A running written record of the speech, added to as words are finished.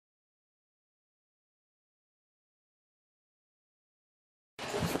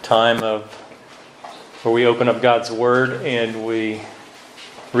time of where we open up God's Word and we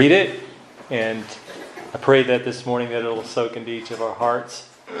read it. And I pray that this morning that it'll soak into each of our hearts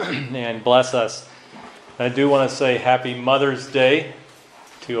and bless us. And I do want to say Happy Mother's Day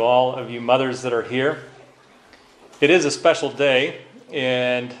to all of you mothers that are here. It is a special day,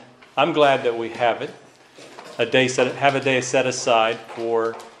 and I'm glad that we have it. A day set aside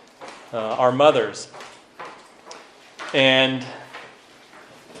for our mothers. And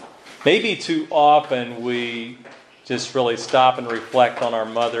maybe too often we just really stop and reflect on our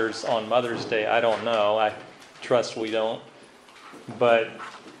mothers on Mother's Day. I don't know. I trust we don't. But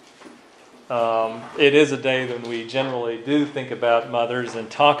it is a day when we generally do think about mothers and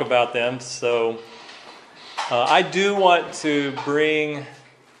talk about them. So I do want to bring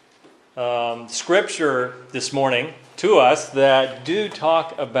scripture this morning to us that do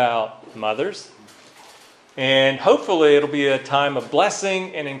talk about mothers. And hopefully it'll be a time of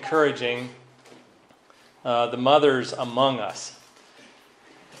blessing and encouraging the mothers among us.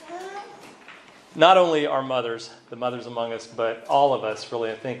 Not only our mothers, the mothers among us, but all of us, really.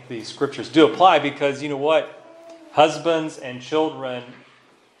 I think these scriptures do apply because, you know what? Husbands and children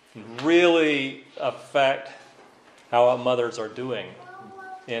really affect how our mothers are doing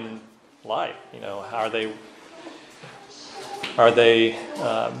in life. You know, are they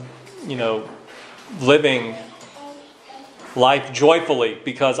living life joyfully,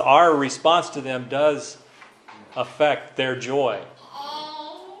 because our response to them does affect their joy.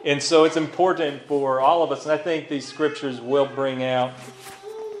 And so it's important for all of us, and I think these scriptures will bring out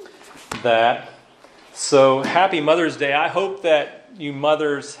that. So happy Mother's Day. I hope that you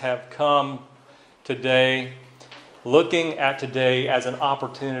mothers have come today looking at today as an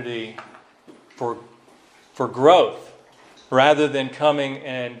opportunity for growth, rather than coming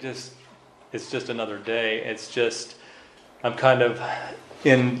and it's just another day. It's just, I'm kind of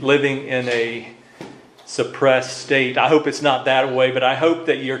living in a suppressed state. I hope it's not that way, but I hope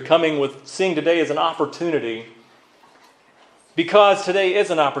that you're seeing today as an opportunity, because today is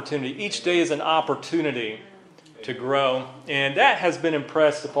an opportunity. Each day is an opportunity to grow. And that has been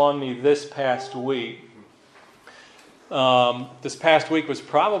impressed upon me this past week. This past week was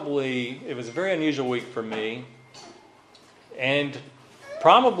it was a very unusual week for me, and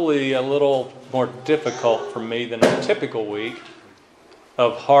probably a little more difficult for me than a typical week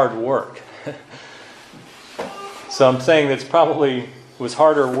of hard work. So I'm saying that probably was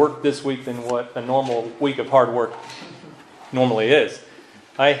harder work this week than what a normal week of hard work normally is.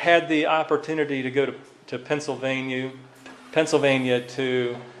 I had the opportunity to go to Pennsylvania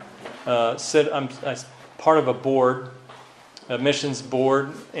to sit. I'm part of a missions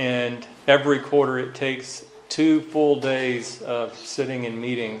board, and every quarter it takes 2 full days of sitting in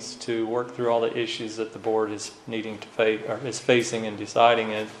meetings to work through all the issues that the board is needing to face, or is facing and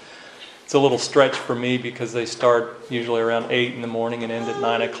deciding. And it's a little stretch for me because they start usually around 8 in the morning and end at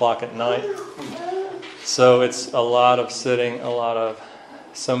 9 o'clock at night. So it's a lot of sitting,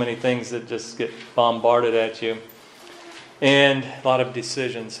 so many things that just get bombarded at you, and a lot of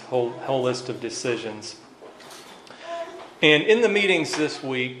decisions, whole list of decisions. And in the meetings this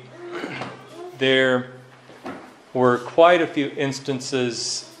week, there were quite a few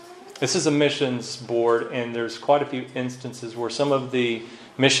instances. This is a missions board, and there's quite a few instances where some of the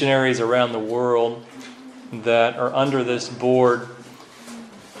missionaries around the world that are under this board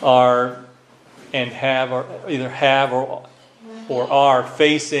are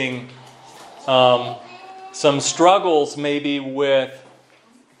facing some struggles maybe with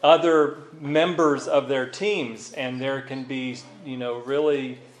other members of their teams, and there can be,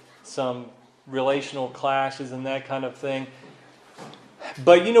 really some relational clashes and that kind of thing.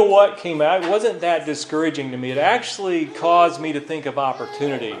 But you know what came out? It wasn't that discouraging to me. It actually caused me to think of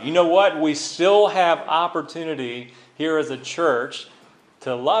opportunity. You know what? We still have opportunity here as a church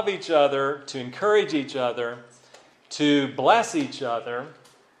to love each other, to encourage each other, to bless each other.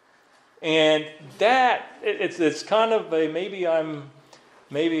 And that, it's kind of maybe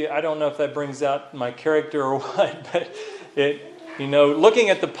I don't know if that brings out my character or what, but looking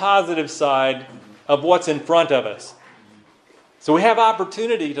at the positive side of what's in front of us. So we have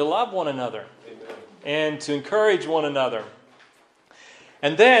opportunity to love one another and to encourage one another.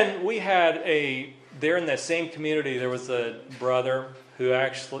 And then we had there in that same community, there was a brother who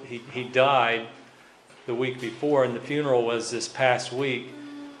actually, he died the week before, and the funeral was this past week.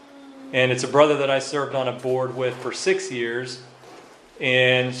 And it's a brother that I served on a board with for 6 years.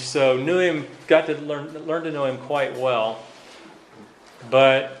 And so knew him, got to learn to know him quite well.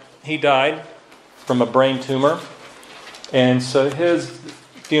 But he died from a brain tumor. And so his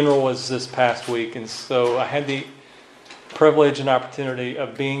funeral was this past week. And so I had the privilege and opportunity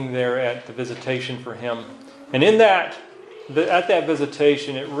of being there at the visitation for him. And in that, at that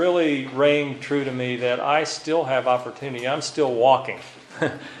visitation, it really rang true to me that I still have opportunity. I'm still walking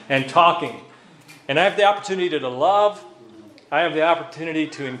and talking. And I have the opportunity to love. I have the opportunity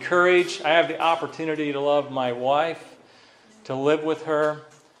to encourage. I have the opportunity to love my wife, to live with her,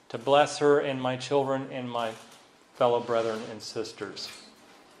 to bless her and my children and my fellow brethren and sisters.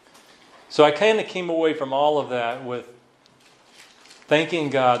 So I kind of came away from all of that with thanking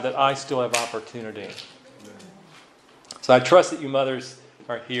God that I still have opportunity. So I trust that you mothers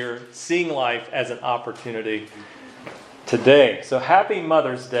are here seeing life as an opportunity today. So happy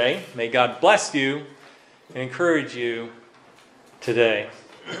Mother's Day. May God bless you and encourage you today.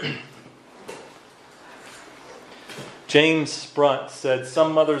 James Sprunt said,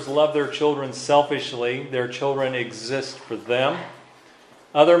 "Some mothers love their children selfishly. Their children exist for them.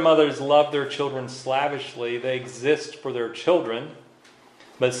 Other mothers love their children slavishly. They exist for their children.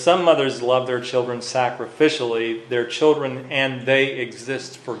 But some mothers love their children sacrificially. Their children and they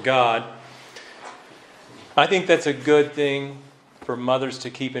exist for God." I think that's a good thing for mothers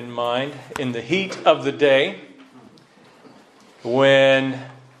to keep in mind in the heat of the day when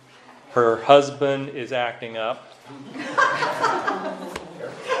her husband is acting up.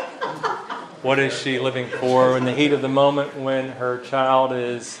 What is she living for? In the heat of the moment when her child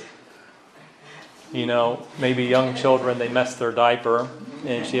is, maybe young children, they mess their diaper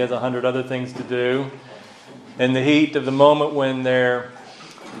and she has 100 other things to do. In the heat of the moment when their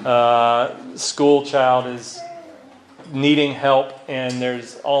school child is needing help and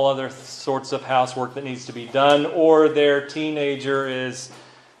there's all other sorts of housework that needs to be done, or their teenager is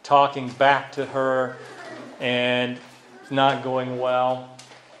talking back to her and not going well.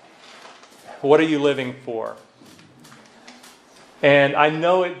 What are you living for? And I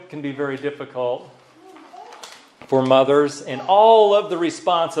know it can be very difficult for mothers and all of the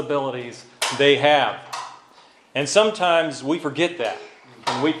responsibilities they have. And sometimes we forget that.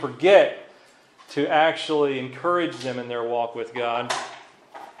 And we forget to actually encourage them in their walk with God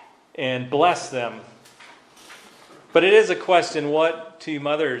and bless them. But it is a question, what to you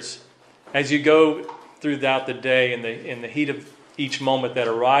mothers, as you go throughout the day in the heat of each moment that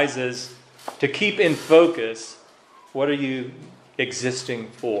arises, to keep in focus, what are you existing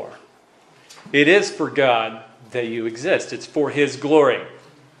for? It is for God that you exist. It's for His glory.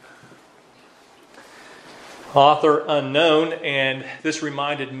 Author unknown, and this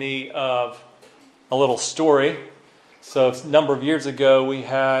reminded me of a little story. So a number of years ago, we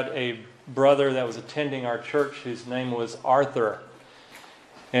had a brother that was attending our church whose name was Arthur.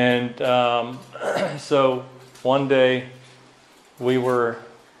 And so one day we were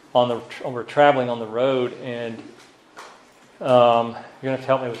traveling on the road, and you're going to have to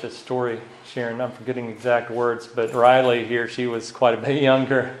help me with this story, Sharon. I'm forgetting the exact words, but Riley here, she was quite a bit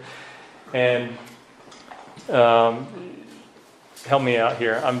younger, and help me out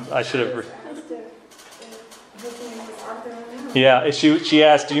here. I should have. Yeah, she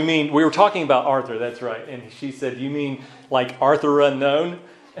asked, "Do you mean?" We were talking about Arthur. That's right, and she said, "You mean like Arthur Unknown?"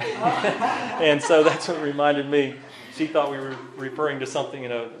 And so that's what reminded me. She thought we were referring to something,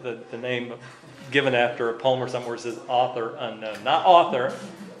 the name given after a poem or something where it says author unknown. Not Arthur,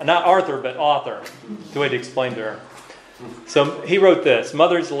 but author. The way to explain to her. So he wrote this: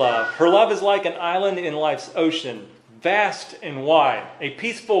 Mother's love. Her love is like an island in life's ocean, vast and wide, a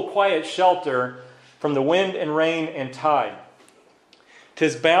peaceful, quiet shelter from the wind and rain and tide.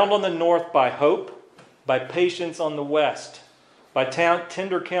 'Tis bound on the north by hope, by patience on the west, by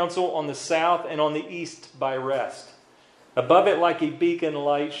tender counsel on the south, and on the east by rest. Above it like a beacon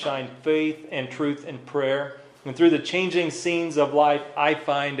light shine faith and truth and prayer, and through the changing scenes of life I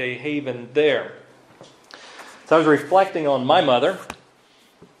find a haven there. So I was reflecting on my mother,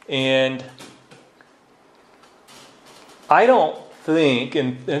 and I don't think,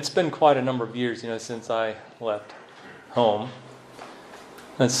 and it's been quite a number of years, since I left home.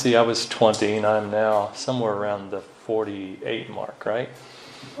 Let's see, I was 20, and I'm now somewhere around the 48 mark, right?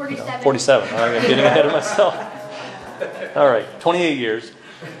 47. 47. All right, I'm getting ahead of myself. All right, 28 years.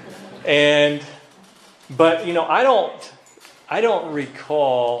 But I don't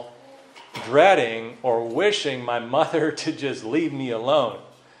recall dreading or wishing my mother to just leave me alone.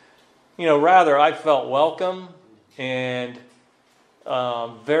 Rather I felt welcome, and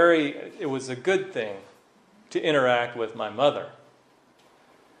it was a good thing to interact with my mother.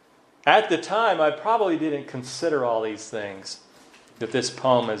 At the time, I probably didn't consider all these things that this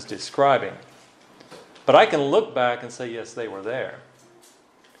poem is describing. But I can look back and say, yes, they were there.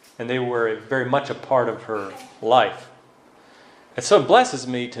 And they were very much a part of her life. And so it blesses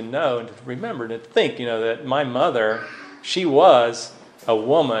me to know and to remember and to think, that my mother She was a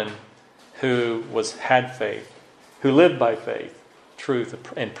woman who had faith, who lived by faith, truth,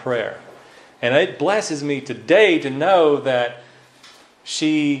 and prayer. And it blesses me today to know that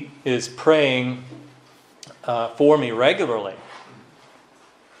she is praying for me regularly.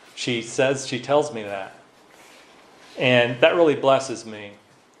 She tells me that. And that really blesses me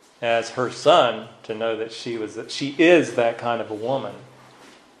as her son to know that she is that kind of a woman.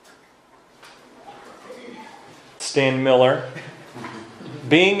 Stan Miller.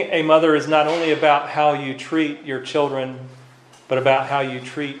 Being a mother is not only about how you treat your children, but about how you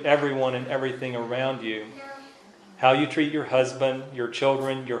treat everyone and everything around you. How you treat your husband, your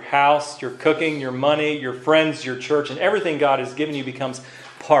children, your house, your cooking, your money, your friends, your church, and everything God has given you becomes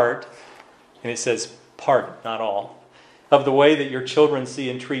part, and it says part, not all, of the way that your children see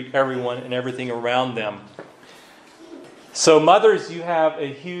and treat everyone and everything around them. So mothers, you have a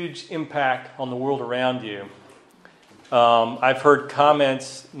huge impact on the world around you. I've heard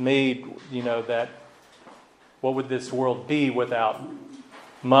comments made, that what would this world be without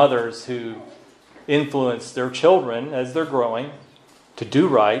mothers who influence their children as they're growing to do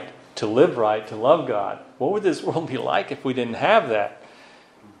right, to live right, to love God? What would this world be like if we didn't have that?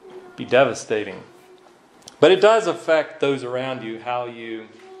 It'd be devastating. But it does affect those around you, how you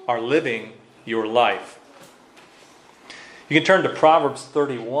are living your life. You can turn to Proverbs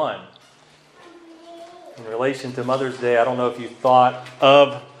 31. In relation to Mother's Day, I don't know if you thought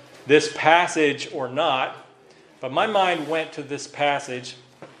of this passage or not, but my mind went to this passage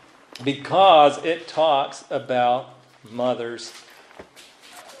because it talks about mothers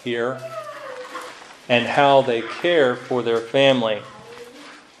here and how they care for their family.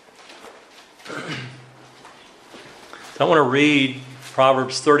 I want to read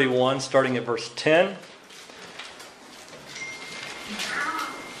Proverbs 31, starting at verse 10.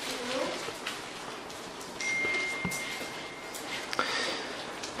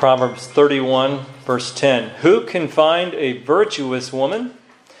 Proverbs 31, verse 10. Who can find a virtuous woman?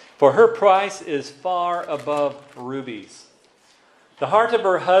 For her price is far above rubies. The heart of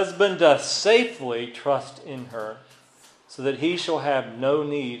her husband doth safely trust in her, so that he shall have no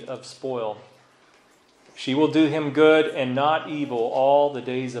need of spoil. She will do him good and not evil all the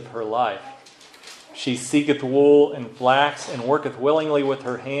days of her life. She seeketh wool and flax, and worketh willingly with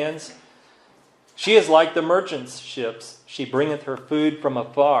her hands. She is like the merchant's ships. She bringeth her food from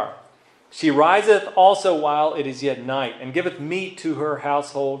afar. She riseth also while it is yet night, and giveth meat to her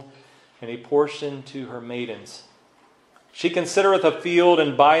household, and a portion to her maidens. She considereth a field,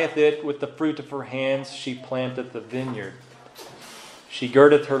 and buyeth it with the fruit of her hands. She planteth a vineyard. She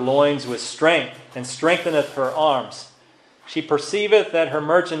girdeth her loins with strength, and strengtheneth her arms. She perceiveth that her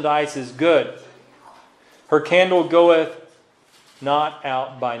merchandise is good. Her candle goeth not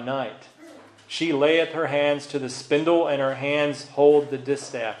out by night. She layeth her hands to the spindle, and her hands hold the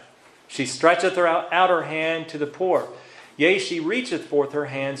distaff. She stretcheth out her hand to the poor. Yea, she reacheth forth her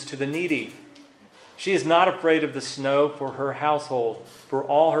hands to the needy. She is not afraid of the snow for her household, for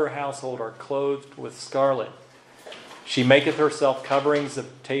all her household are clothed with scarlet. She maketh herself coverings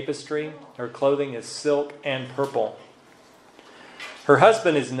of tapestry. Her clothing is silk and purple. Her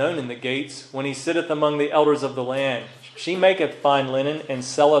husband is known in the gates, when he sitteth among the elders of the land. She maketh fine linen, and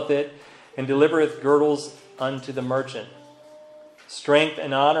selleth it, and delivereth girdles unto the merchant. Strength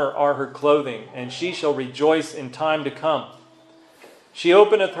and honor are her clothing, and she shall rejoice in time to come. She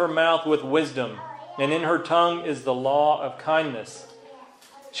openeth her mouth with wisdom, and in her tongue is the law of kindness.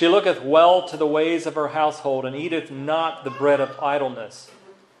 She looketh well to the ways of her household, and eateth not the bread of idleness.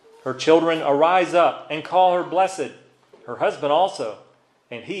 Her children arise up, and call her blessed, her husband also,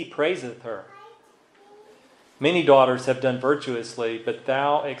 and he praiseth her. Many daughters have done virtuously, but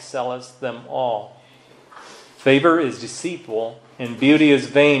thou excellest them all. Favor is deceitful, and beauty is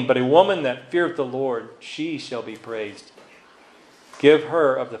vain, but a woman that feareth the Lord, she shall be praised. Give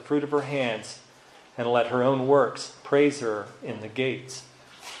her of the fruit of her hands, and let her own works praise her in the gates.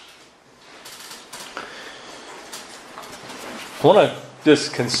 I want to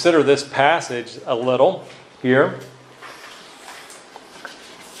just consider this passage a little here.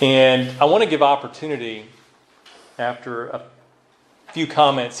 And I want to give opportunity, after a few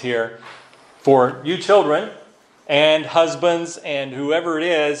comments here, for you children and husbands and whoever it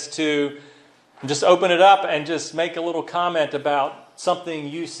is to just open it up and just make a little comment about something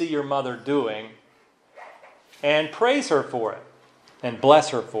you see your mother doing and praise her for it and bless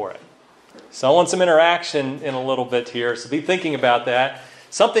her for it. So I want some interaction in a little bit here, so be thinking about that.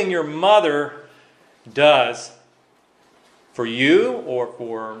 Something your mother does for you or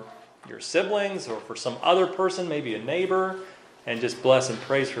for your siblings or for some other person, maybe a neighbor, and just bless and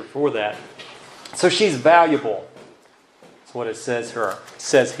praise her for that. So she's valuable. That's what it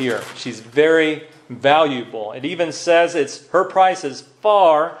says here. She's very valuable. It even says her price is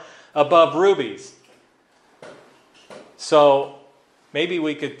far above rubies. So maybe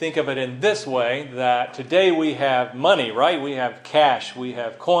we could think of it in this way, that today we have money, right? We have cash, we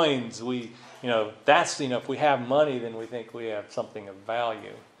have coins, if we have money, then we think we have something of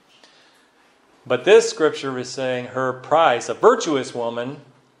value. But this scripture is saying her price, a virtuous woman,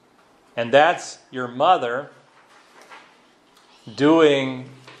 and that's your mother, doing,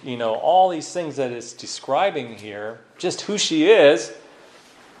 all these things that it's describing here, just who she is,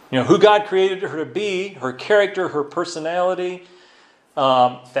 who God created her to be, her character, her personality,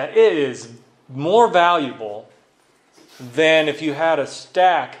 that it is more valuable than if you had a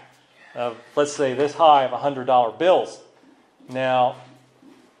stack of, let's say, this high of $100 bills. Now,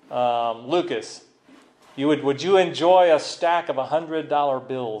 Lucas, would you enjoy a stack of $100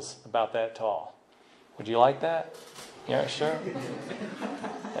 bills about that tall? Would you like that? Yeah, sure.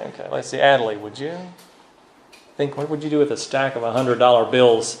 Okay, let's see. Adley, would you? What would you do with a stack of $100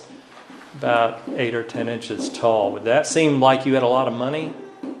 bills about 8 or 10 inches tall? Would that seem like you had a lot of money?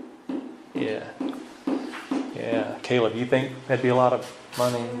 Yeah. Caleb, you think that'd be a lot of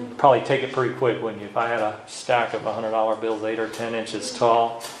money? You'd probably take it pretty quick, wouldn't you? If I had a stack of $100 bills 8 or 10 inches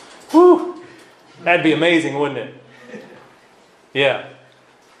tall. Whew! That'd be amazing, wouldn't it? Yeah.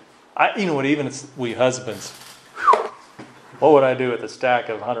 Even we husbands, what would I do with a stack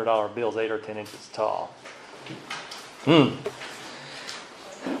of $100 bills 8 or 10 inches tall?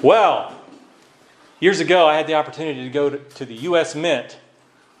 Well, years ago I had the opportunity to go to the U.S. Mint,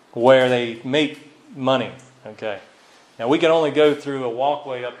 where they make money. Okay. Now we could only go through a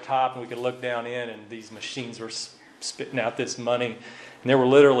walkway up top, and we could look down in, and these machines were spitting out this money. And there were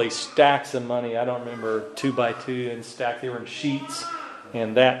literally stacks of money. I don't remember 2 by 2 and stacked. They were in sheets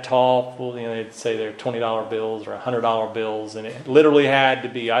and that tall. They'd say they're $20 bills or $100 bills, and it literally had to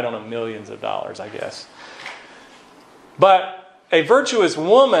be, millions of dollars, I guess. But a virtuous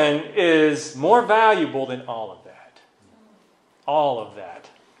woman is more valuable than all of that. All of that.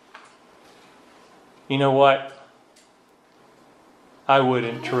 You know what? I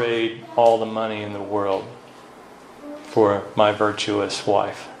wouldn't trade all the money in the world for my virtuous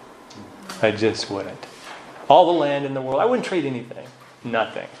wife. I just wouldn't. All the land in the world, I wouldn't trade anything.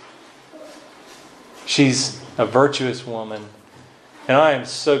 Nothing. She's a virtuous woman, and I am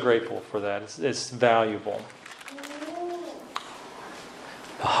so grateful for that. It's valuable.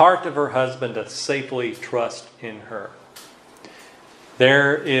 The heart of her husband doth safely trust in her.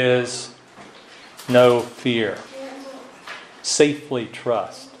 There is no fear. Safely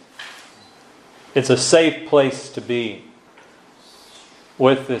trust. It's a safe place to be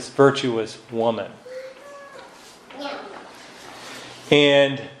with this virtuous woman.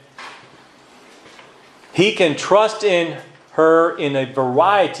 And he can trust in her in a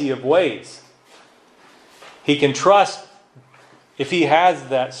variety of ways. He can trust if he has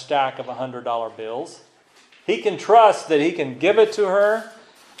that stack of $100 bills. He can trust that he can give it to her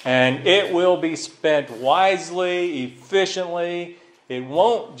and it will be spent wisely, efficiently. It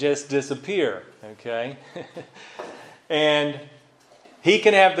won't just disappear. Okay? And he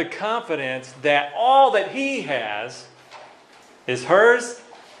can have the confidence that all that he has is hers,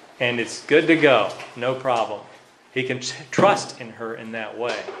 and it's good to go. No problem. He can trust in her in that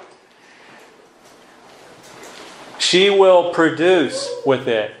way. She will produce with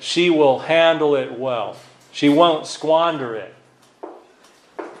it. She will handle it well. She won't squander it.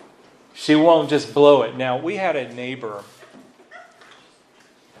 She won't just blow it. Now, we had a neighbor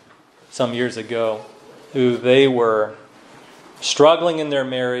some years ago who they were struggling in their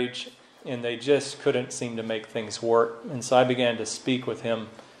marriage, and they just couldn't seem to make things work. And so I began to speak with him,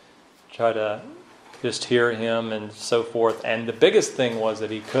 try to just hear him and so forth. And the biggest thing was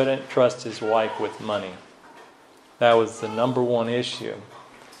that he couldn't trust his wife with money. That was the number one issue.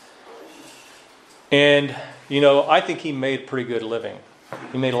 And, I think he made a pretty good living.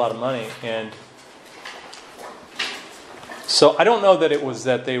 He made a lot of money. And so I don't know that it was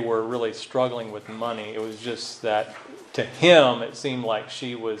that they were really struggling with money. It was just that to him it seemed like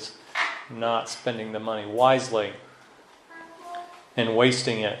she was not spending the money wisely and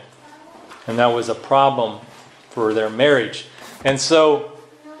wasting it. And that was a problem for their marriage. And so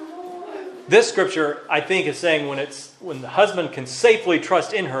this scripture, I think, is saying when the husband can safely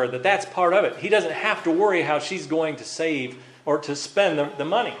trust in her, that's part of it. He doesn't have to worry how she's going to save or to spend the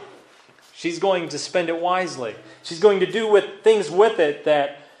money. She's going to spend it wisely. She's going to do things with it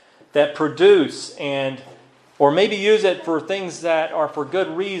that produce or maybe use it for things that are for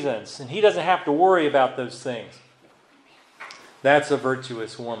good reasons. And he doesn't have to worry about those things. That's a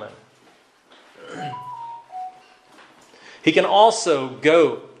virtuous woman. He can also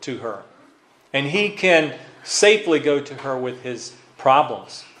go to her. And he can safely go to her with his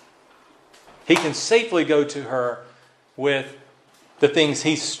problems. He can safely go to her with the things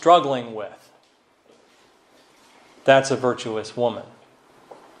he's struggling with. That's a virtuous woman.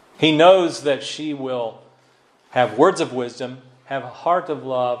 He knows that she will have words of wisdom, have a heart of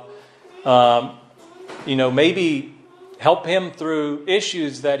love, maybe help him through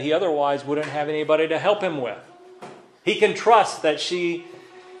issues that he otherwise wouldn't have anybody to help him with. He can trust that she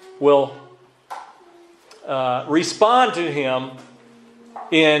will respond to him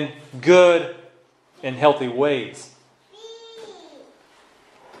in good and healthy ways.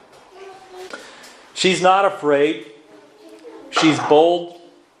 She's not afraid. She's bold.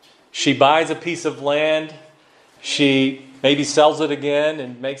 She buys a piece of land. She maybe sells it again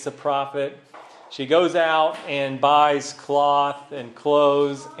and makes a profit. She goes out and buys cloth and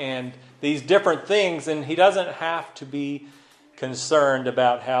clothes and these different things, and he doesn't have to be concerned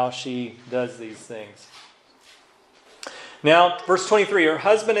about how she does these things. Now, verse 23, her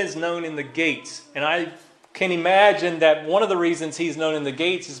husband is known in the gates. And I can imagine that one of the reasons he's known in the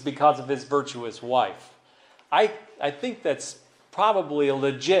gates is because of his virtuous wife. I think that's probably a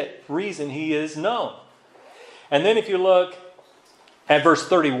legit reason he is known. And then if you look at verse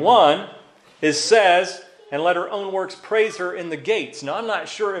 31, it says, and let her own works praise her in the gates. Now, I'm not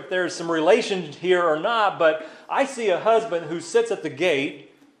sure if there's some relation here or not, but I see a husband who sits at the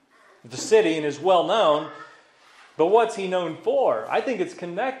gate of the city and is well known. But what's he known for? I think it's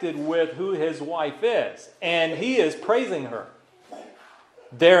connected with who his wife is. And he is praising her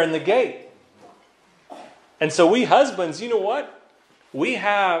there in the gate. And so we husbands, you know what? We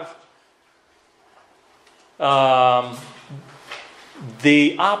have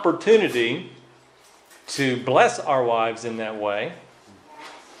the opportunity to bless our wives in that way.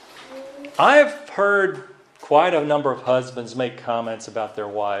 I've heard quite a number of husbands make comments about their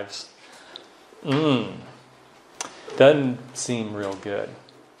wives. Doesn't seem real good.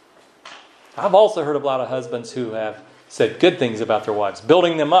 I've also heard a lot of husbands who have said good things about their wives,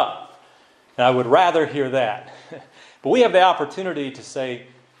 building them up. And I would rather hear that. But we have the opportunity to say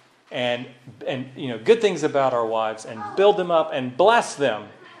and good things about our wives and build them up and bless them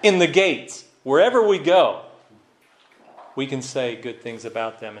in the gates. Wherever we go, we can say good things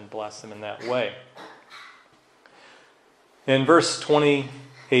about them and bless them in that way. In verse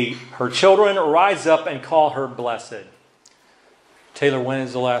 28, her children rise up and call her blessed. Taylor, when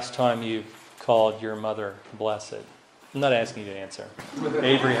is the last time you called your mother blessed? I'm not asking you to answer.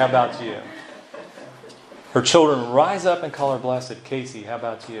 Avery, how about you? Her children rise up and call her blessed. Casey, how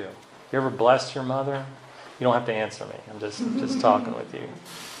about you? You ever blessed your mother? You don't have to answer me. I'm just talking with you.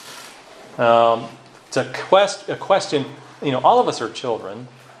 It's a question. All of us are children.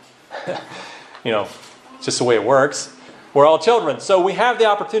 It's just the way it works. We're all children. So we have the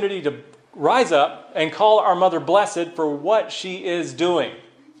opportunity to rise up and call our mother blessed for what she is doing.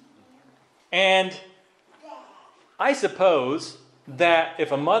 And I suppose that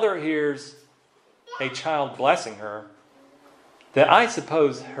if a mother hears a child blessing her, that I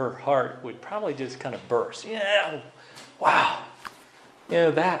suppose her heart would probably just kind of burst. Yeah, wow.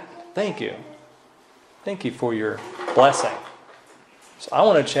 Thank you. Thank you for your blessing. So I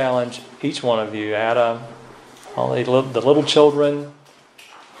want to challenge each one of you, Adam, all the little children,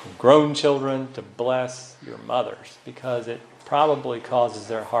 grown children, to bless your mothers, because it probably causes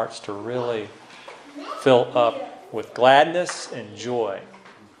their hearts to really fill up with gladness and joy.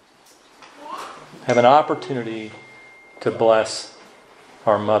 Have an opportunity to bless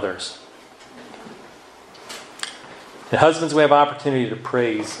our mothers. And husbands, we have opportunity to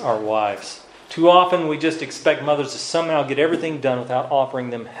praise our wives. Too often we just expect mothers to somehow get everything done without offering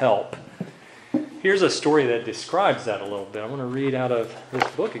them help. Here's a story that describes that a little bit. I'm going to read out of this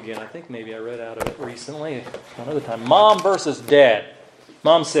book again. I think maybe I read out of it recently. Another time. Mom versus Dad.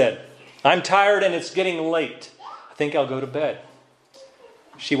 Mom said, "I'm tired and it's getting late. I think I'll go to bed."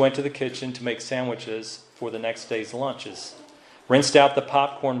 She went to the kitchen to make sandwiches for the next day's lunches. Rinsed out the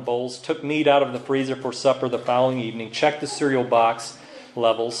popcorn bowls, took meat out of the freezer for supper the following evening, checked the cereal box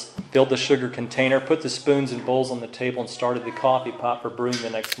levels, filled the sugar container, put the spoons and bowls on the table, and started the coffee pot for brewing the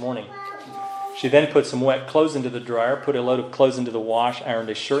next morning. She then put some wet clothes into the dryer, put a load of clothes into the wash, ironed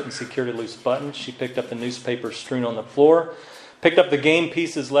a shirt and secured a loose button. She picked up the newspaper strewn on the floor, picked up the game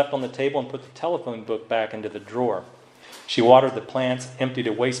pieces left on the table, and put the telephone book back into the drawer. She watered the plants, emptied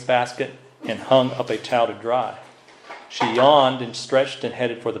a wastebasket, and hung up a towel to dry. She yawned and stretched and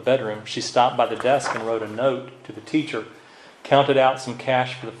headed for the bedroom. She stopped by the desk and wrote a note to the teacher, counted out some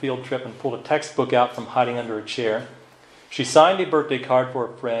cash for the field trip, and pulled a textbook out from hiding under a chair. She signed a birthday card for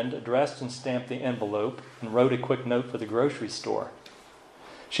a friend, addressed and stamped the envelope, and wrote a quick note for the grocery store.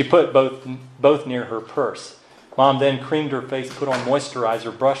 She put both near her purse. Mom then creamed her face, put on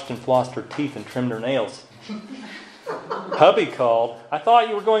moisturizer, brushed and flossed her teeth, and trimmed her nails. Hubby called. "I thought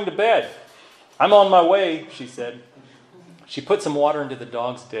you were going to bed." "I'm on my way," she said. She put some water into the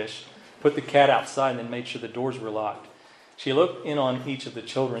dog's dish, put the cat outside, and then made sure the doors were locked. She looked in on each of the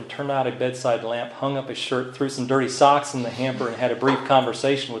children, turned out a bedside lamp, hung up a shirt, threw some dirty socks in the hamper, and had a brief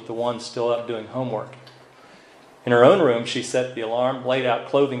conversation with the one still up doing homework. In her own room, she set the alarm, laid out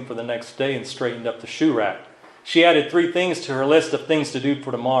clothing for the next day, and straightened up the shoe rack. She added 3 things to her list of things to do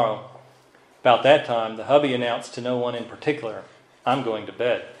for tomorrow. About that time, the hubby announced to no one in particular, "I'm going to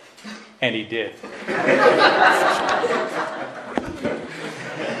bed." And he did.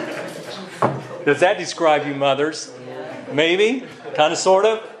 Does that describe you mothers? Maybe? Kind of, sort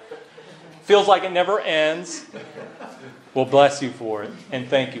of? Feels like it never ends. We'll bless you for it and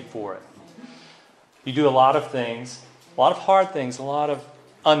thank you for it. You do a lot of things, a lot of hard things, a lot of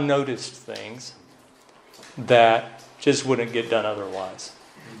unnoticed things that just wouldn't get done otherwise.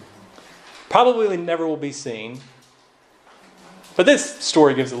 Probably never will be seen. But this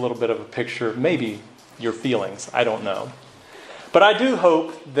story gives a little bit of a picture of maybe your feelings. I don't know. But I do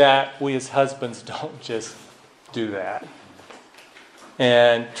hope that we as husbands don't just do that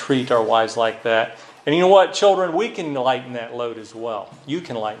and treat our wives like that. And you know what, children? We can lighten that load as well. You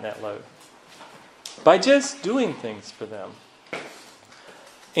can lighten that load by just doing things for them.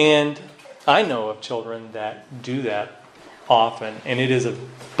 And I know of children that do that often, and it is a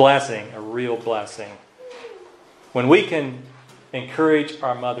blessing, a real blessing. When we can encourage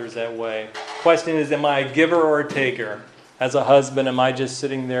our mothers that way. Question is, am I a giver or a taker? As a husband, am I just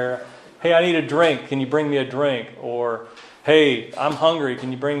sitting there, "Hey, I need a drink. Can you bring me a drink?" Or, "Hey, I'm hungry.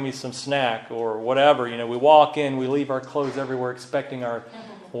 Can you bring me some snack?" Or whatever. You know, we walk in, we leave our clothes everywhere expecting our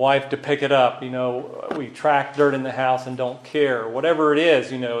wife to pick it up. You know, we track dirt in the house and don't care. Whatever it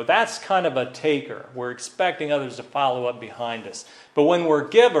is, you know, that's kind of a taker. We're expecting others to follow up behind us. But when we're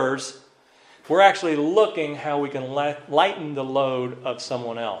givers, we're actually looking how we can lighten the load of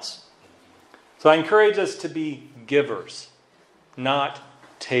someone else. So I encourage us to be givers, not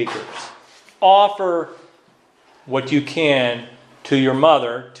takers. Offer what you can to your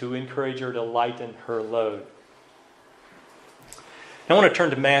mother to encourage her to lighten her load. I want to turn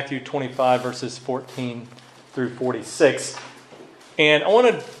to Matthew 25, verses 14 through 46. And I want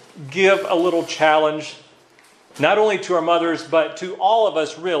to give a little challenge, not only to our mothers, but to all of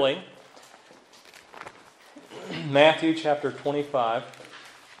us, really. Matthew chapter 25,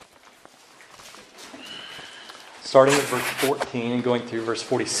 starting at verse 14 and going through verse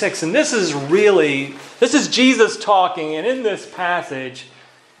 46. And this is Jesus talking, and in this passage,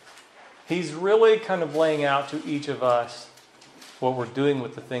 he's really kind of laying out to each of us what we're doing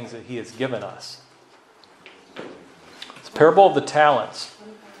with the things that he has given us. It's a parable of the talents,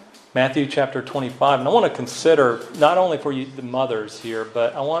 Matthew chapter 25. And I want to consider, not only for you, the mothers here,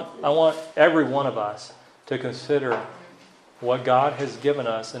 but I want every one of us to consider what God has given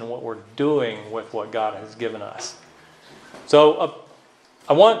us and what we're doing with what God has given us. So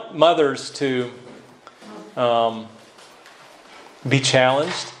I want mothers to be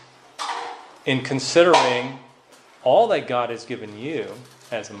challenged in considering all that God has given you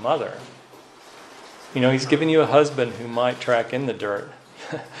as a mother. You know, he's given you a husband who might track in the dirt,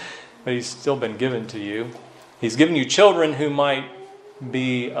 but he's still been given to you. He's given you children who might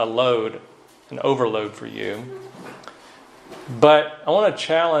be a load, an overload for you. But I want to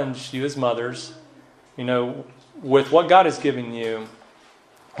challenge you as mothers, you know, with what God has given you,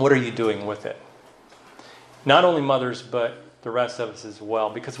 what are you doing with it? Not only mothers, but the rest of us as well,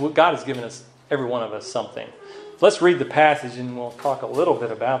 because what God has given us, every one of us, something. Let's read the passage and we'll talk a little bit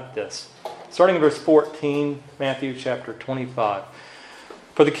about this. Starting in verse 14, Matthew chapter 25.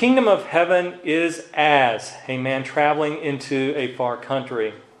 "For the kingdom of heaven is as a man traveling into a far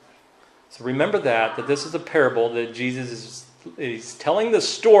country." So remember that this is a parable that Jesus is telling the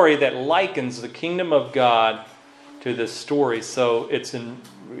story that likens the kingdom of God to this story. So it's in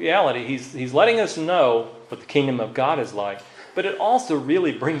reality, he's letting us know what the kingdom of God is like. But it also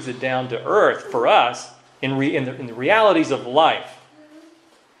really brings it down to earth for us in the realities of life.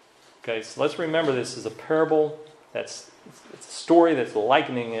 Okay, so let's remember this is a parable. It's a story that's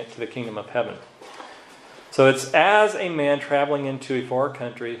likening it to the kingdom of heaven. So it's as a man traveling into a far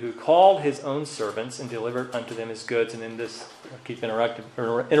country who called his own servants and delivered unto them his goods. And in this, I keep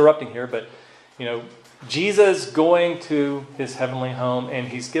interrupting here, but you know, Jesus going to his heavenly home, and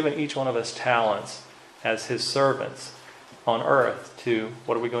he's given each one of us talents as his servants on earth to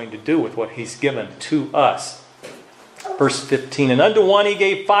what are we going to do with what he's given to us. Verse 15, and unto one he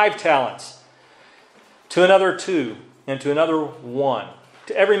gave 5 talents, to another 2, and to another 1,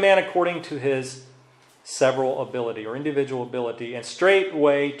 to every man according to his several ability or individual ability, and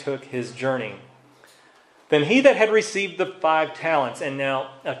straightway took his journey. Then he that had received the 5 talents, and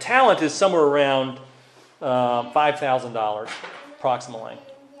now a talent is somewhere around $5,000 approximately.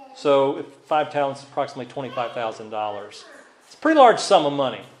 So if 5 talents is approximately $25,000. It's a pretty large sum of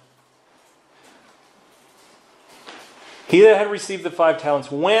money. He that had received the 5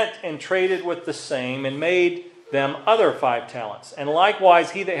 talents went and traded with the same, and made them other 5 talents. And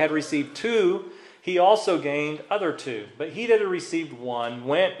likewise he that had received 2, he also gained other 2. But he that had received 1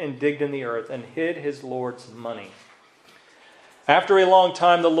 went and digged in the earth, and hid his Lord's money. After a long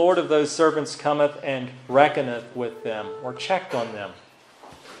time the Lord of those servants cometh, and reckoneth with them, or checked on them.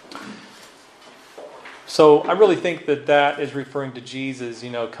 So I really think that is referring to Jesus,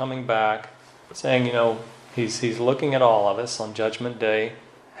 coming back, saying, He's looking at all of us on Judgment Day.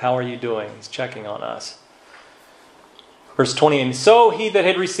 How are you doing? He's checking on us. Verse 20, and so he that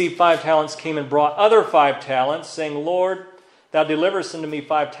had received 5 talents came and brought other 5 talents, saying, Lord, thou deliverest unto me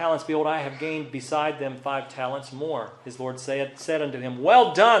 5 talents. Behold, I have gained beside them 5 talents more. His Lord said unto him,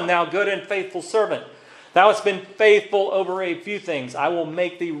 Well done, thou good and faithful servant. Thou hast been faithful over a few things. I will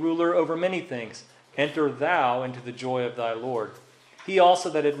make thee ruler over many things. Enter thou into the joy of thy Lord. He also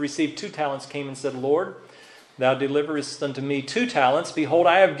that had received 2 talents came and said, Lord, thou deliverest unto me 2 talents. Behold,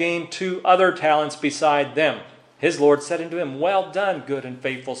 I have gained 2 other talents beside them. His Lord said unto him, Well done, good and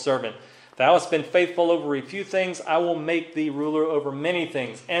faithful servant. Thou hast been faithful over a few things. I will make thee ruler over many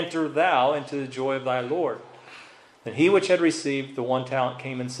things. Enter thou into the joy of thy Lord. Then he which had received the 1 talent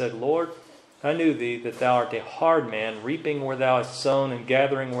came and said, Lord, I knew thee that thou art a hard man, reaping where thou hast sown, and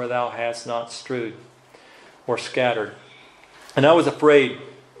gathering where thou hast not strewed or scattered. And I was afraid,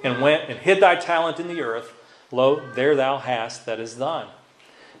 and went and hid thy talent in the earth. Lo, there thou hast that is thine.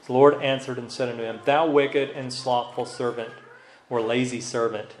 The Lord answered and said unto him, Thou wicked and slothful servant, or lazy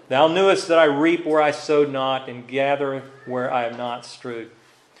servant, thou knewest that I reap where I sowed not, and gather where I have not strewed.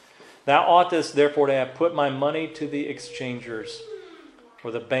 Thou oughtest therefore to have put my money to the exchangers,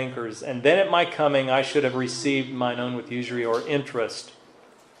 or the bankers, and then at my coming I should have received mine own with usury or interest.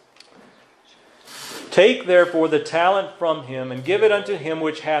 Take therefore the talent from him, and give it unto him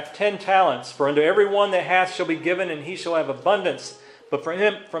which hath 10 talents. For unto every one that hath shall be given, and he shall have abundance. But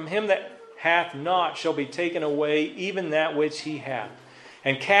from him that hath not shall be taken away even that which he hath.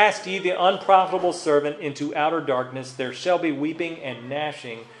 And cast ye the unprofitable servant into outer darkness. There shall be weeping and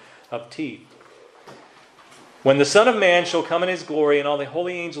gnashing of teeth. When the Son of Man shall come in his glory, and all the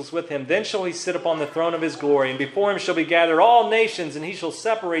holy angels with him, then shall he sit upon the throne of his glory. And before him shall be gathered all nations, and he shall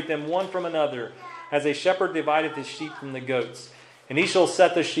separate them one from another, as a shepherd divideth his sheep from the goats. And he shall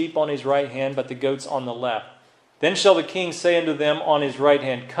set the sheep on his right hand, but the goats on the left. Then shall the king say unto them on his right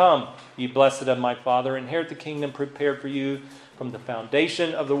hand, Come, ye blessed of my Father, inherit the kingdom prepared for you from the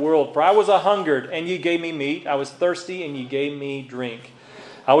foundation of the world. For I was a-hungered, and ye gave me meat. I was thirsty, and ye gave me drink.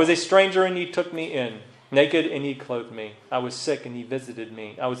 I was a stranger, and ye took me in. Naked, and ye clothed me. I was sick, and ye visited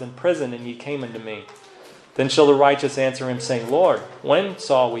me. I was in prison, and ye came unto me. Then shall the righteous answer him, saying, Lord, when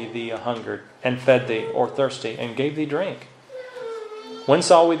saw we thee a-hungered, and fed thee, or thirsty, and gave thee drink? When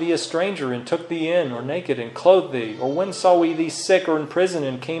saw we thee a stranger, and took thee in, or naked, and clothed thee? Or when saw we thee sick or in prison,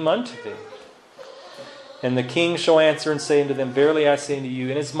 and came unto thee? And the king shall answer and say unto them, Verily I say unto you,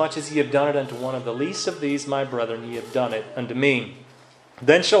 inasmuch as ye have done it unto one of the least of these my brethren, ye have done it unto me.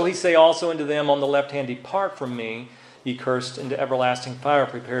 Then shall he say also unto them on the left hand, Depart from me, ye cursed, into everlasting fire,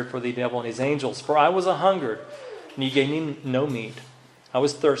 prepared for the devil and his angels. For I was a-hungered, and ye gave me no meat. I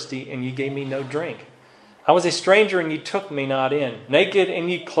was thirsty, and ye gave me no drink. I was a stranger, and ye took me not in. Naked,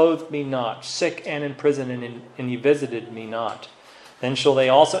 and ye clothed me not. Sick and in prison, and ye visited me not. Then shall they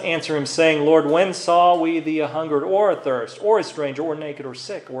also answer him, saying, Lord, when saw we thee a-hungered, or athirst, or a stranger, or naked, or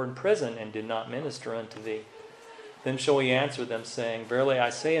sick, or in prison, and did not minister unto thee? Then shall he answer them, saying, Verily I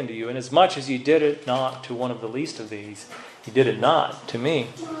say unto you, inasmuch as ye did it not to one of the least of these, ye did it not to me.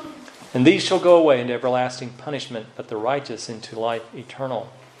 And these shall go away into everlasting punishment, but the righteous into life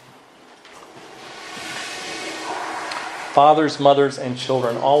eternal. Fathers, mothers, and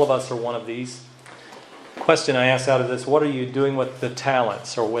children, all of us are one of these. Question I ask out of this, what are you doing with the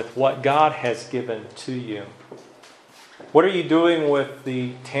talents, or with what God has given to you? What are you doing with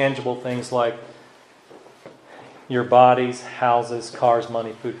the tangible things like your bodies, houses, cars,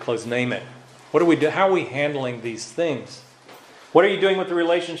 money, food, clothes, name it? What do we do? How are we handling these things? What are you doing with the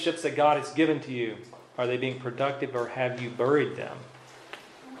relationships that God has given to you? Are they being productive, or have you buried them?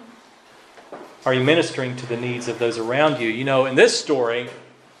 Are you ministering to the needs of those around you? You know, in this story,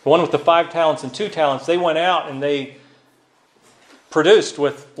 the one with the 5 talents and 2 talents, they went out and they produced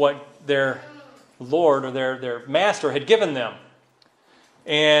with what their Lord or their master had given them.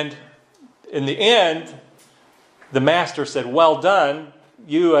 And in the end, the master said, "Well done,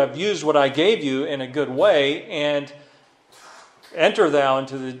 you have used what I gave you in a good way, and enter thou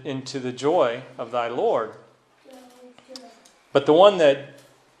into the joy of thy Lord." But the one that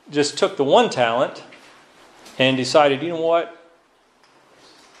just took the one talent and decided, you know what,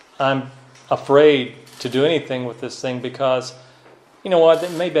 I'm afraid to do anything with this thing because, you know what,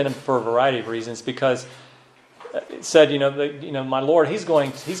 it may have been for a variety of reasons, because it said, my Lord, He's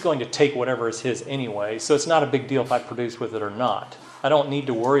going to take whatever is His anyway, so it's not a big deal if I produce with it or not. I don't need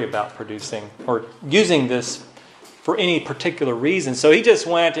to worry about producing or using this for any particular reason. So he just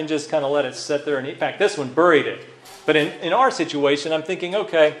went and just kind of let it sit there, and in fact, this one buried it. But in our situation, I'm thinking,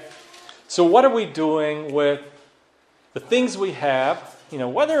 okay, so what are we doing with the things we have?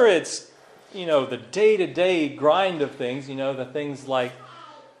 Whether it's, the day-to-day grind of things, the things like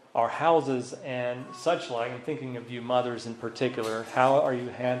our houses and such like. I'm thinking of you mothers in particular. How are you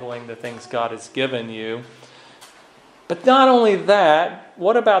handling the things God has given you? But not only that,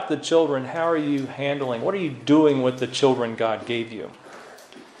 what about the children? How are you handling? What are you doing with the children God gave you?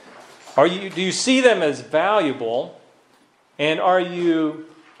 Do you see them as valuable? And are you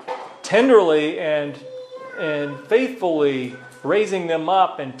tenderly and faithfully raising them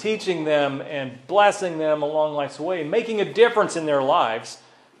up and teaching them and blessing them along life's way, making a difference in their lives?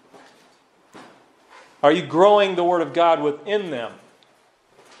 Are you growing the Word of God within them?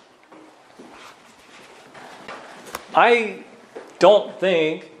 I don't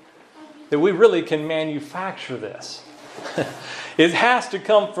think that we really can manufacture this. It has to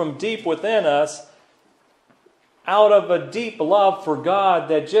come from deep within us, out of a deep love for God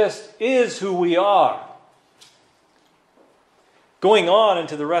that just is who we are. Going on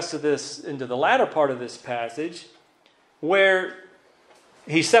into the rest of this, into the latter part of this passage, where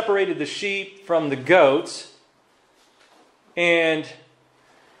he separated the sheep from the goats, and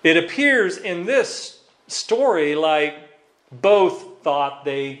it appears in this story like both thought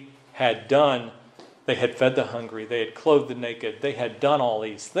they had fed the hungry, they had clothed the naked, they had done all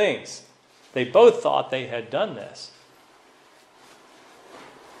these things. They both thought they had done this.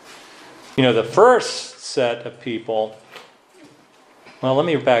 The first set of people, well, let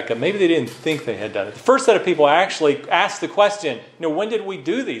me back up. Maybe they didn't think they had done it. The first set of people actually asked the question, when did we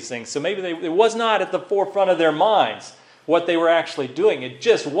do these things? So maybe it was not at the forefront of their minds what they were actually doing. It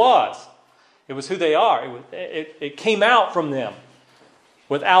just was. It was who they are. It came out from them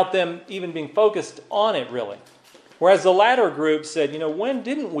without them even being focused on it, really. Whereas the latter group said, when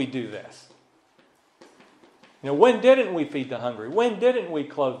didn't we do this? When didn't we feed the hungry? When didn't we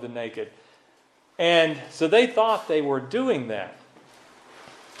clothe the naked? And so they thought they were doing that.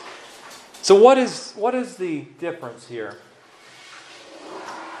 So what is the difference here?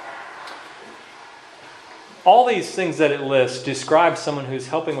 All these things that it lists describe someone who's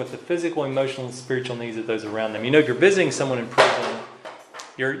helping with the physical, emotional, and spiritual needs of those around them. If you're visiting someone in prison,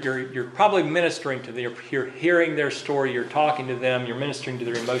 you're probably ministering to them. You're hearing their story. You're talking to them. You're ministering to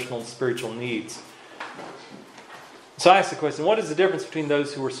their emotional and spiritual needs. So I asked the question, what is the difference between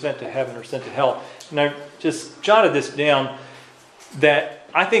those who were sent to heaven or sent to hell? And I just jotted this down, that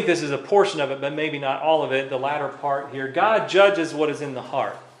I think this is a portion of it, but maybe not all of it, the latter part here. God judges what is in the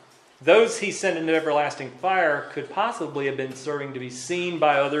heart. Those He sent into everlasting fire could possibly have been serving to be seen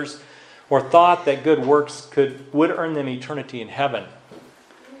by others, or thought that good works would earn them eternity in heaven.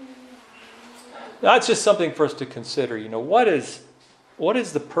 That's just something for us to consider. What is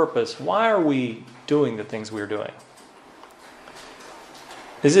the purpose? Why are we doing the things we're doing?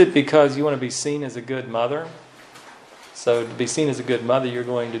 Is it because you want to be seen as a good mother? So to be seen as a good mother, you're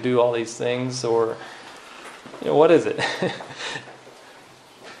going to do all these things? Or, what is it?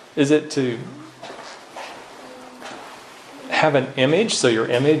 Is it to have an image, so your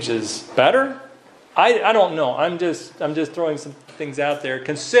image is better? I don't know. I'm just throwing some things out there.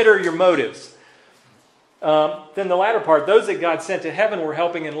 Consider your motives. Then the latter part, those that God sent to heaven were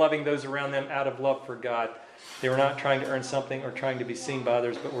helping and loving those around them out of love for God. They were not trying to earn something or trying to be seen by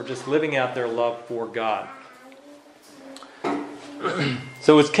others, but were just living out their love for God.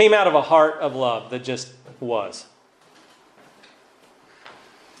 So it came out of a heart of love that just was.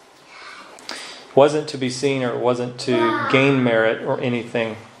 It wasn't to be seen, or it wasn't to gain merit or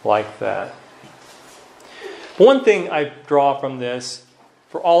anything like that. One thing I draw from this,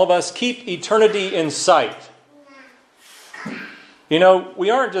 for all of us, keep eternity in sight. We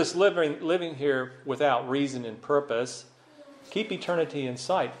aren't just living here without reason and purpose. Keep eternity in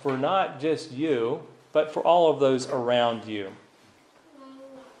sight for not just you, but for all of those around you.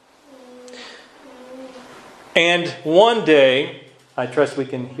 And one day, I trust we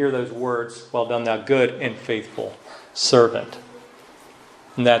can hear those words, well done, thou good and faithful servant.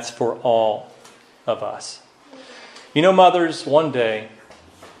 And that's for all of us. You know, mothers, one day,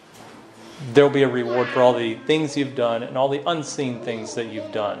 there'll be a reward for all the things you've done and all the unseen things that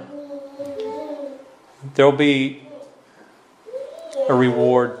you've done. There'll be a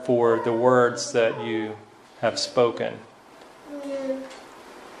reward for the words that you have spoken.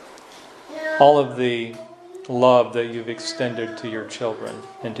 All of the love that you've extended to your children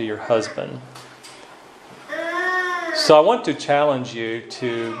and to your husband. So I want to challenge you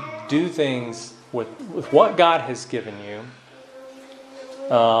to do things with what God has given you.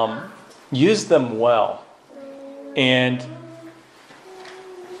 Use them well. And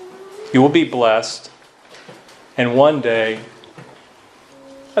you will be blessed. And one day,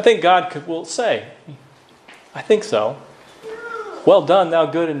 I think God will say, I think so. Well done, thou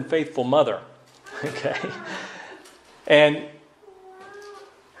good and faithful mother. Okay. And,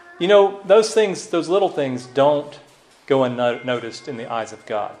 you know, those things, those little things don't go unnoticed in the eyes of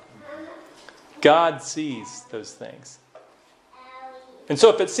God. God sees those things. And so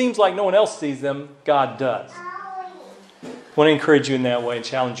if it seems like no one else sees them, God does. I want to encourage you in that way and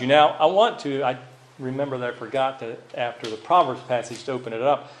challenge you. Now, I remember that I forgot to, after the Proverbs passage, to open it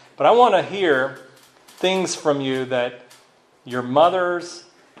up. But I want to hear things from you that your mothers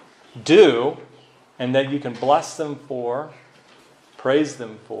do and that you can bless them for, praise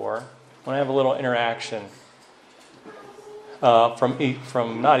them for. I want to have a little interaction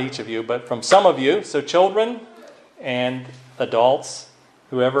from not each of you, but from some of you. So children and adults,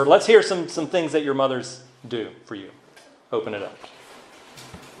 whoever. Let's hear some things that your mothers do for you. Open it up.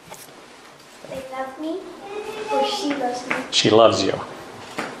 They love me, or she loves me. She loves you.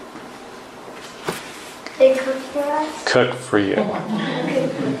 They cook for us. Cook for you.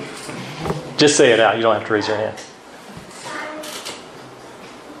 Just say it out. You don't have to raise your hand.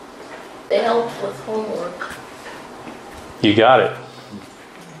 They help with homework. You got it.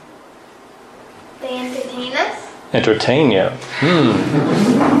 They entertain us. Entertain you.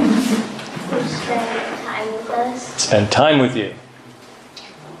 They spend time with us. Spend time with you.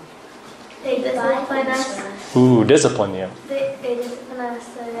 They discipline us. Ooh, discipline you. They discipline us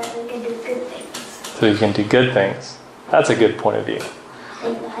so that we can do good things. So you can do good things. That's a good point of view.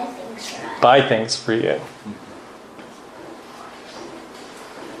 They buy things for us. Buy things for you.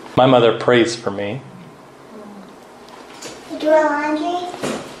 My mother prays for me. Do our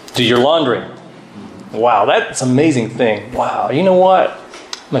laundry. Do your laundry. Wow, that's an amazing thing. Wow, you know what?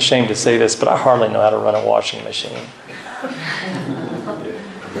 I'm ashamed to say this, but I hardly know how to run a washing machine.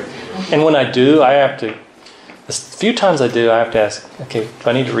 And when I do, I have to, a few times I do, I have to ask, okay, do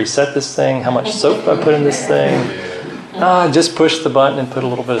I need to reset this thing? How much soap do I put in this thing? Just push the button and put a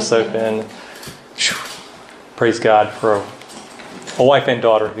little bit of soap in. Praise God for a wife and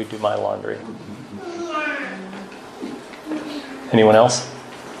daughter who do my laundry. Anyone else?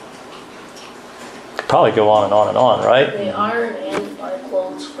 Could probably go on and on and on, right? They iron and buy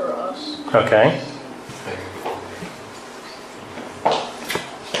clothes for us. Okay.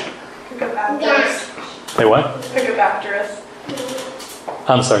 Pick up after us. They what? Pick up after us.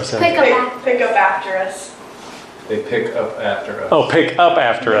 I'm sorry, Sam. Pick up. Pick up after us. They pick up after us. Oh, pick up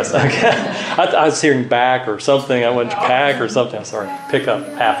after us. Okay. I was hearing back or something. I went to pack or something. I'm sorry. Pick up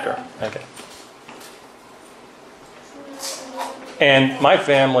after. Okay. And my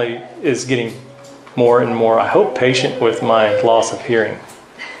family is getting more and more, I hope, patient with my loss of hearing.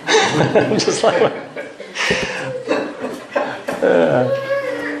 Just like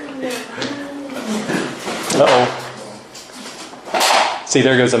uh-oh. See,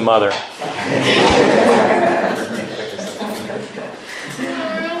 there goes a mother.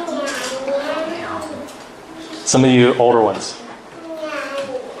 Some of you older ones,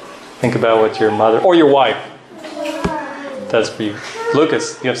 think about what your mother or your wife does for you.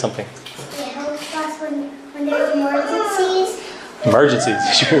 Lucas, you have something. They help us when there's emergencies.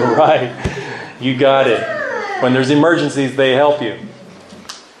 Emergencies, you're right. You got it. When there's emergencies, they help you. They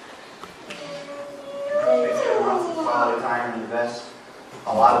spend lots of quality time and invest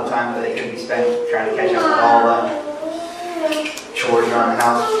a lot of time that they could be spent trying to catch up with all the chores around the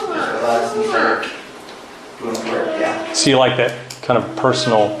house just with us instead of doing the work. Yeah. So you like that kind of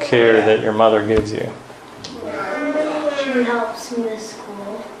personal care that your mother gives you. She helps me with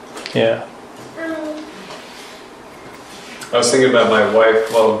school. Yeah. I was thinking about my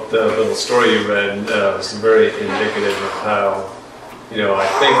wife. Well, the little story you read was very indicative of how, I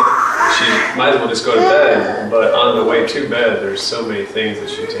think she might as well just go to bed, but on the way to bed, there's so many things that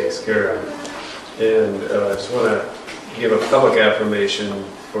she takes care of. And I just want to give a public affirmation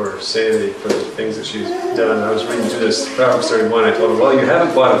for Sandy for the things that she's done. I was reading through this Proverbs 31. I told her, well, you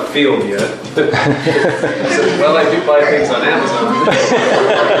haven't bought a field yet. I said, well, I do buy things on Amazon.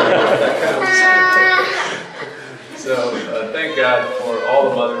 That counts. So thank God for all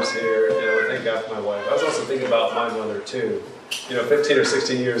the mothers here, and thank God for my wife. I was also thinking about my mother too. 15 or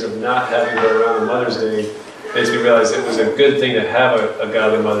 16 years of not having her around on Mother's Day makes me realize it was a good thing to have a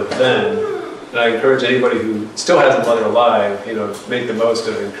godly mother then. And I encourage anybody who still has a mother alive, make the most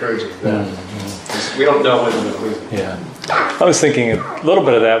of encouraging them. We don't know when we're losing. Yeah. I was thinking a little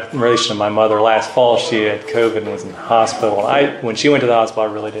bit of that in relation to my mother. Last fall, she had COVID and was in the hospital. When she went to the hospital, I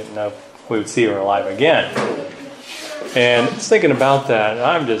really didn't know if we would see her alive again. And just thinking about that,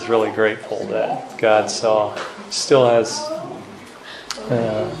 I'm just really grateful that God still has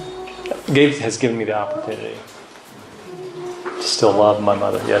given me the opportunity to still love my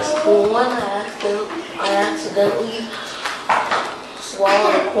mother. Yes. Well, when I accidentally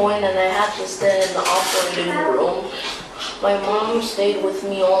swallowed a coin and I had to stay in the operating room, my mom stayed with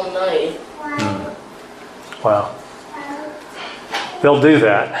me all night. Wow. They'll do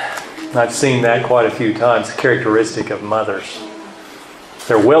that. I've seen that quite a few times, characteristic of mothers.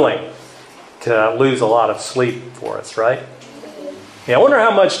 They're willing to lose a lot of sleep for us, right? Yeah, I wonder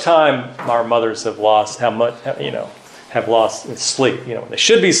how much time our mothers have lost, have lost in sleep. They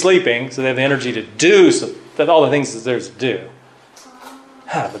should be sleeping, so they have the energy to do all the things that there's to do.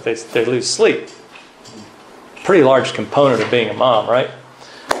 But they lose sleep. Pretty large component of being a mom, right?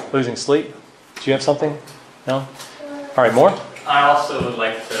 Losing sleep. Do you have something? No? All right, more? I also would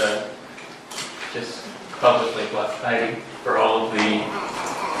like to just publicly bless Heidi for all of the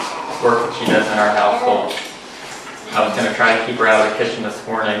work that she does in our household. I was going to try to keep her out of the kitchen this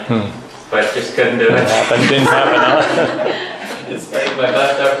morning, but just couldn't do it. Didn't happen, huh? It's like my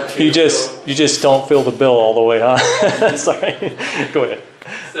best effort. You just don't fill the bill all the way, huh? Sorry. Go ahead.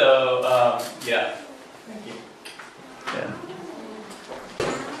 So, yeah. Thank you. Yeah.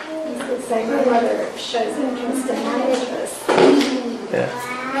 It's like my mother shows interest in my interests. Yeah.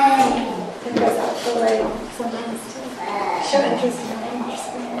 And goes out the way sometimes to show interest in my interests.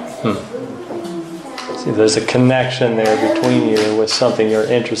 See, there's a connection there between you with something you're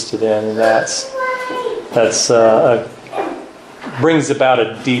interested in, and that's brings about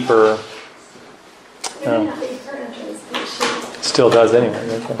a deeper. Still does anyway.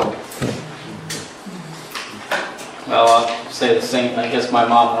 Doesn't it? Well, I'll say the same. I guess my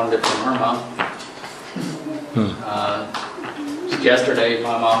mom learned it from her mom. Yesterday,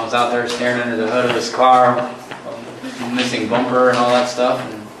 my mom was out there staring under the hood of his car, missing bumper and all that stuff,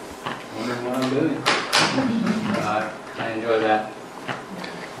 and wondering what I'm doing. I enjoy that. I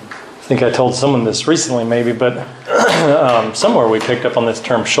think I told someone this recently, maybe, but somewhere we picked up on this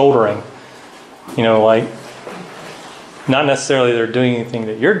term shouldering. Like not necessarily they're doing anything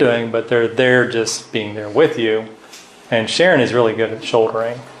that you're doing, but they're there just being there with you. And Sharon is really good at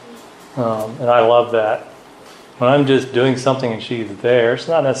shouldering, and I love that. When I'm just doing something and she's there, it's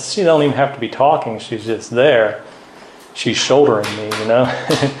not necessarily, she don't even have to be talking. She's just there. She's shouldering me, and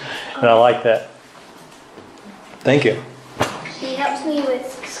I like that. Thank you. She helps me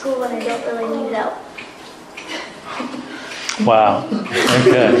with school when I don't really need help. Wow.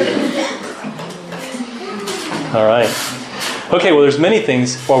 Okay. All right. Okay, well, there's many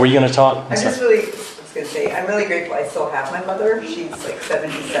things. What were you going to talk? I was going to say, I'm really grateful I still have my mother. She's like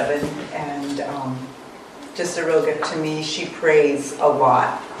 77, and just a real gift to me. She prays a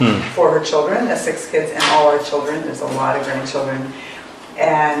lot for her children, the 6 kids and all our children. There's a lot of grandchildren.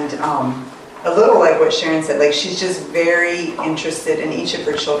 And a little like what Sharon said, like she's just very interested in each of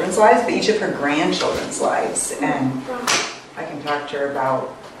her children's lives, but each of her grandchildren's lives. And I can talk to her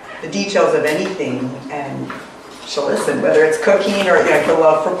about the details of anything, and she'll listen, whether it's cooking or like her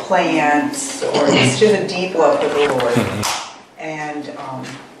love for plants, or it's just a deep love for the Lord. And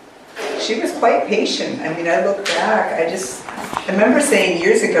she was quite patient. I mean, I look back, I remember saying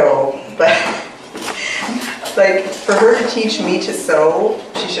years ago, but like for her to teach me to sew,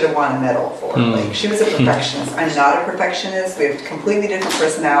 she should have won a medal for. Like she was a perfectionist. I'm not a perfectionist. We have completely different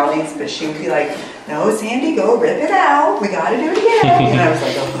personalities, but she would be like, "No, Sandy, go rip it out. We got to do it again." And I was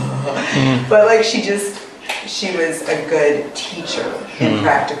like, "Oh." But like she was a good teacher in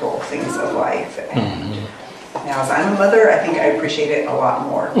practical things of life. And now as I'm a mother, I think I appreciate it a lot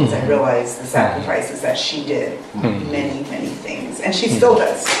more because I realize the sacrifices that she did, many, many things. And she still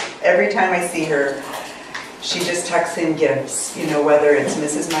does. Every time I see her, she just tucks in gifts, whether it's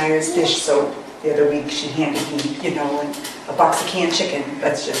Mrs. Meyer's dish soap. The other week she handed me, and a box of canned chicken.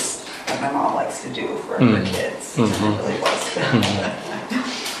 That's just what my mom likes to do for her kids. It really was.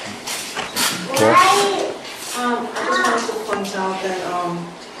 I just wanted to point out that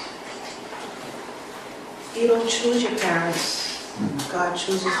you don't choose your parents. God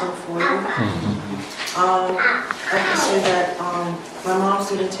chooses them for you. I can say that my mom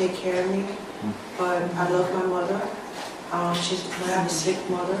didn't take care of me, but I love my mother. I have a sick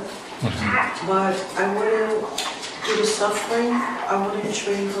mother, but I wouldn't, due to suffering, I wouldn't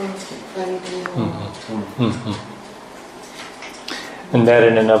trade her for anything in the world. And that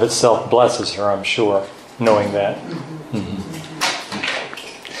in and of itself blesses her, I'm sure, knowing that.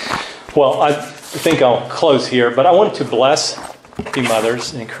 Well, I think I'll close here, but I wanted to bless you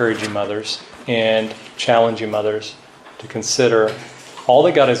mothers, encourage you mothers, and challenge you mothers to consider all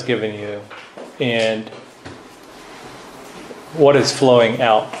that God has given you and what is flowing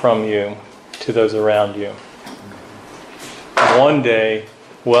out from you to those around you. One day,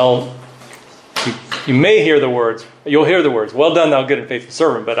 well, you may hear the words, you'll hear the words, well done thou good and faithful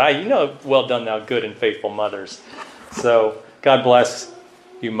servant, but well done thou good and faithful mothers. So God bless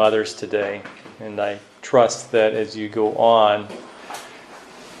you mothers today, and I trust that as you go on,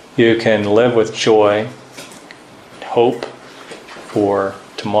 you can live with joy, hope for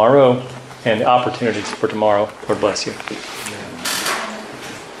tomorrow, and opportunities for tomorrow. Lord bless you.